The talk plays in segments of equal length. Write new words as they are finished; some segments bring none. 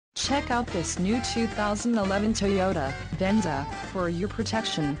Check out this new 2011 Toyota Venza. For your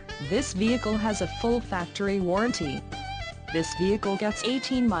protection, this vehicle has a full factory warranty. This vehicle gets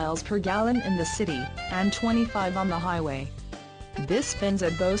 18 miles per gallon in the city, and 25 on the highway. This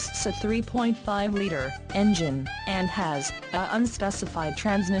Venza boasts a 3.5-liter engine, and has an unspecified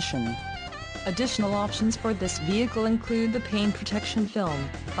transmission. Additional options for this vehicle include the paint protection film,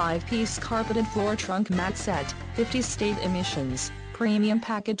 5-piece carpeted floor trunk mat set, 50 state emissions, premium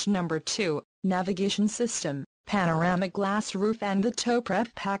package number 2, navigation system, panoramic glass roof and the tow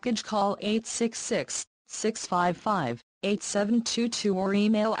prep package. Call 866-655-8722 or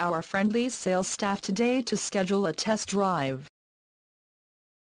email our friendly sales staff today to schedule a test drive.